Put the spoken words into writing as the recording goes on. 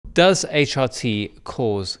Does HRT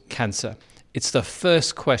cause cancer? It's the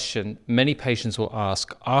first question many patients will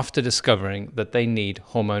ask after discovering that they need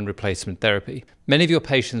hormone replacement therapy. Many of your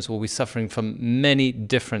patients will be suffering from many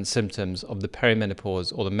different symptoms of the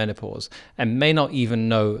perimenopause or the menopause and may not even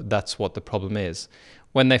know that's what the problem is.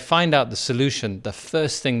 When they find out the solution, the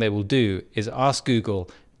first thing they will do is ask Google,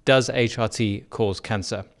 does HRT cause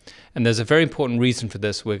cancer? And there's a very important reason for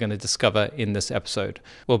this we're going to discover in this episode.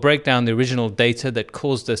 We'll break down the original data that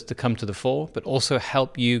caused this to come to the fore, but also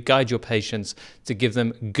help you guide your patients to give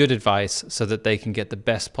them good advice so that they can get the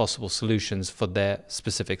best possible solutions for their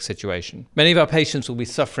specific situation. Many of our patients will be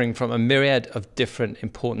suffering from a myriad of different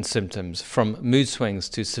important symptoms, from mood swings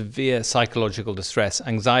to severe psychological distress,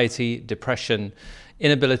 anxiety, depression,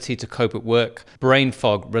 inability to cope at work, brain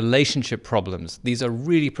fog, relationship problems. These are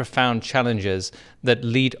really profound challenges that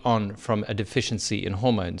lead on from a deficiency in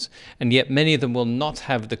hormones. And yet many of them will not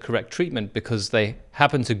have the correct treatment because they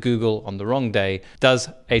happen to Google on the wrong day, does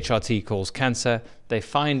HRT cause cancer? They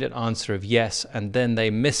find an answer of yes, and then they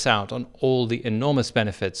miss out on all the enormous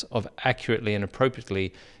benefits of accurately and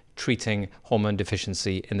appropriately treating hormone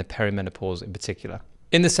deficiency in the perimenopause in particular.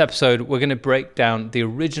 In this episode, we're going to break down the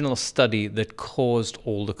original study that caused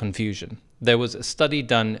all the confusion. There was a study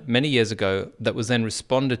done many years ago that was then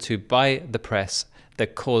responded to by the press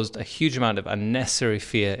that caused a huge amount of unnecessary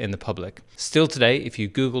fear in the public. Still today, if you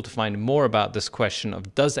Google to find more about this question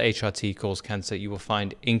of does HRT cause cancer, you will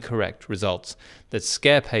find incorrect results that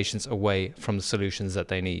scare patients away from the solutions that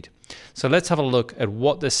they need. So let's have a look at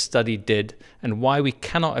what this study did and why we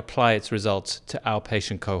cannot apply its results to our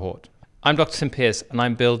patient cohort. I'm Dr. Tim Pierce, and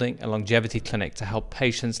I'm building a longevity clinic to help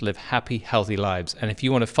patients live happy, healthy lives. And if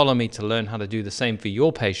you want to follow me to learn how to do the same for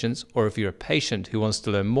your patients, or if you're a patient who wants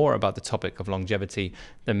to learn more about the topic of longevity,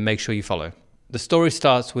 then make sure you follow. The story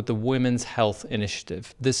starts with the Women's Health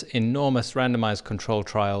Initiative. This enormous randomized control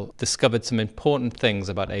trial discovered some important things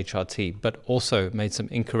about HRT, but also made some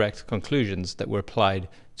incorrect conclusions that were applied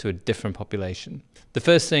to a different population. The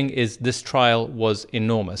first thing is this trial was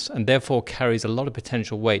enormous and therefore carries a lot of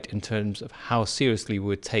potential weight in terms of how seriously we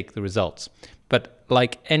would take the results. But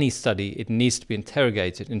like any study, it needs to be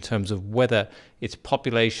interrogated in terms of whether its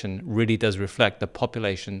population really does reflect the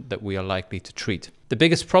population that we are likely to treat. The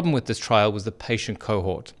biggest problem with this trial was the patient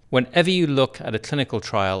cohort. Whenever you look at a clinical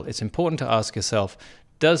trial, it's important to ask yourself,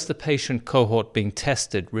 does the patient cohort being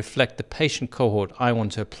tested reflect the patient cohort I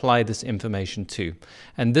want to apply this information to?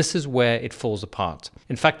 And this is where it falls apart.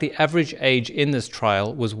 In fact, the average age in this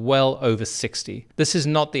trial was well over 60. This is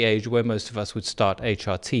not the age where most of us would start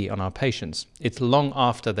HRT on our patients. It's long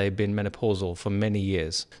after they've been menopausal for many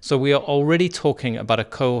years. So we are already talking about a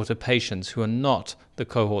cohort of patients who are not the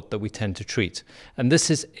cohort that we tend to treat. And this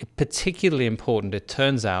is particularly important, it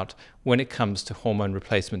turns out, when it comes to hormone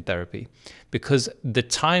replacement therapy, because the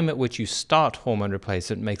time at which you start hormone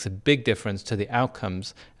replacement makes a big difference to the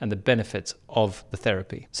outcomes and the benefits of the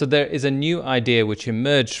therapy. So there is a new idea which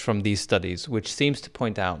emerged from these studies, which seems to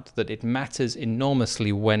point out that it matters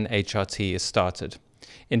enormously when HRT is started.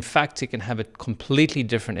 In fact, it can have a completely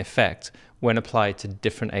different effect when applied to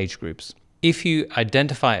different age groups. If you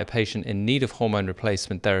identify a patient in need of hormone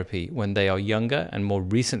replacement therapy when they are younger and more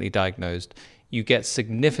recently diagnosed, you get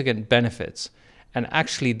significant benefits, and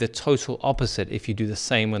actually the total opposite if you do the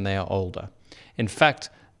same when they are older. In fact,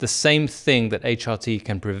 the same thing that HRT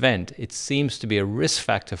can prevent, it seems to be a risk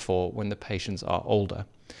factor for when the patients are older.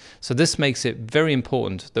 So this makes it very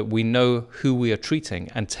important that we know who we are treating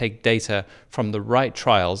and take data from the right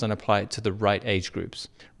trials and apply it to the right age groups.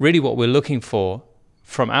 Really what we're looking for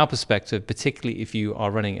from our perspective, particularly if you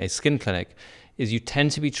are running a skin clinic, is you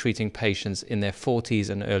tend to be treating patients in their 40s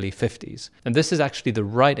and early 50s. And this is actually the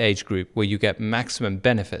right age group where you get maximum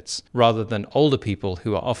benefits rather than older people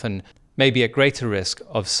who are often maybe at greater risk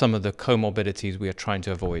of some of the comorbidities we are trying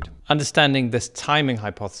to avoid. Understanding this timing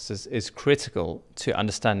hypothesis is critical to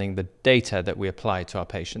understanding the data that we apply to our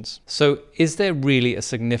patients. So is there really a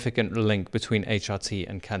significant link between HRT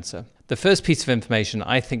and cancer? The first piece of information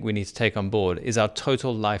I think we need to take on board is our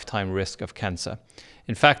total lifetime risk of cancer.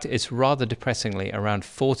 In fact, it's rather depressingly around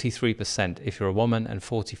 43% if you're a woman and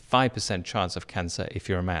 45% chance of cancer if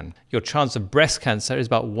you're a man. Your chance of breast cancer is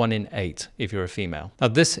about 1 in 8 if you're a female. Now,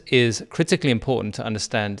 this is critically important to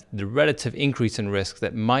understand the relative increase in risk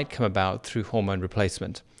that might come about through hormone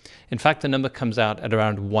replacement. In fact, the number comes out at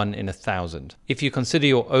around 1 in 1,000. If you consider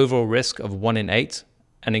your overall risk of 1 in 8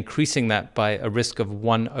 and increasing that by a risk of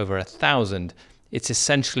 1 over 1,000, it's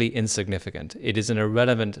essentially insignificant. It is an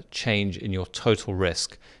irrelevant change in your total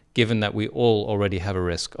risk, given that we all already have a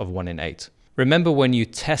risk of 1 in 8. Remember, when you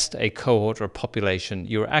test a cohort or a population,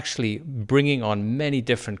 you're actually bringing on many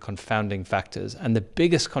different confounding factors, and the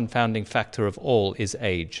biggest confounding factor of all is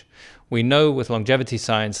age. We know with longevity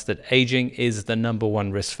science that aging is the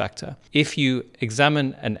 #1 risk factor. If you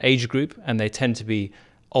examine an age group and they tend to be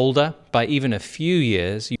older by even a few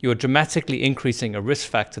years, you're dramatically increasing a risk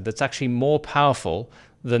factor that's actually more powerful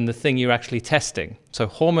than the thing you're actually testing. So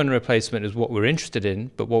hormone replacement is what we're interested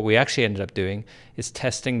in, but what we actually ended up doing is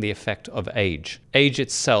testing the effect of age. Age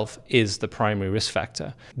itself is the primary risk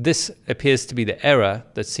factor. This appears to be the error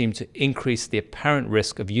that seemed to increase the apparent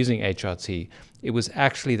risk of using HRT. It was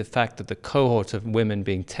actually the fact that the cohort of women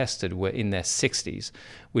being tested were in their 60s,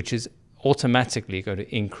 which is automatically going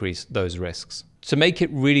to increase those risks. To make it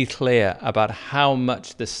really clear about how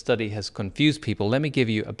much this study has confused people, let me give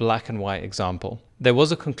you a black and white example. There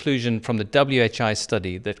was a conclusion from the WHI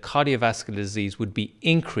study that cardiovascular disease would be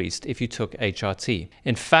increased if you took HRT.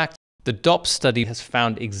 In fact, the DOPS study has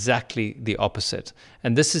found exactly the opposite,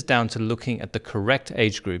 and this is down to looking at the correct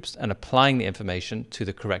age groups and applying the information to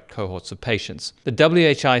the correct cohorts of patients. The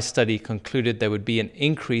WHI study concluded there would be an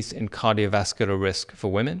increase in cardiovascular risk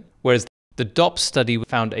for women, whereas the DOPS study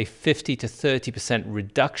found a 50 to 30%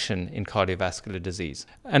 reduction in cardiovascular disease.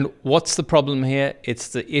 And what's the problem here? It's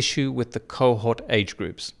the issue with the cohort age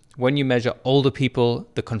groups. When you measure older people,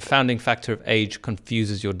 the confounding factor of age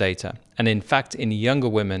confuses your data. And in fact, in younger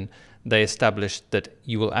women, they established that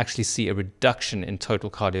you will actually see a reduction in total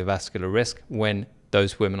cardiovascular risk when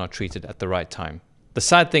those women are treated at the right time. The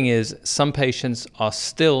sad thing is, some patients are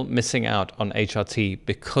still missing out on HRT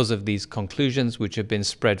because of these conclusions, which have been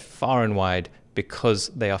spread far and wide because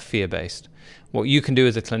they are fear-based. What you can do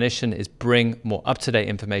as a clinician is bring more up-to-date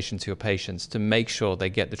information to your patients to make sure they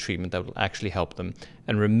get the treatment that will actually help them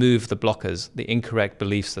and remove the blockers, the incorrect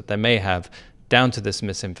beliefs that they may have down to this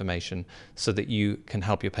misinformation, so that you can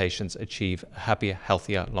help your patients achieve a happier,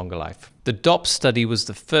 healthier, longer life. The DOPS study was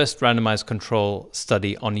the first randomized control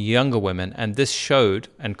study on younger women, and this showed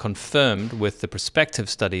and confirmed with the prospective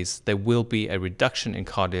studies there will be a reduction in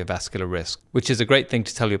cardiovascular risk, which is a great thing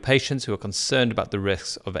to tell your patients who are concerned about the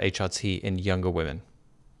risks of HRT in younger women.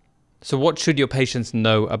 So what should your patients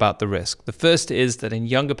know about the risk? The first is that in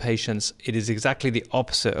younger patients, it is exactly the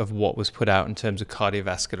opposite of what was put out in terms of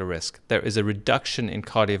cardiovascular risk. There is a reduction in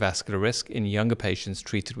cardiovascular risk in younger patients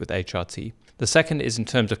treated with HRT. The second is in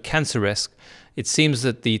terms of cancer risk. It seems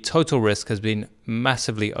that the total risk has been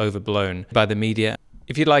massively overblown by the media.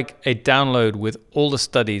 If you'd like a download with all the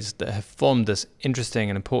studies that have formed this interesting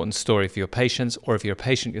and important story for your patients, or if you're a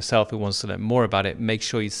patient yourself who wants to learn more about it, make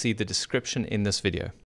sure you see the description in this video.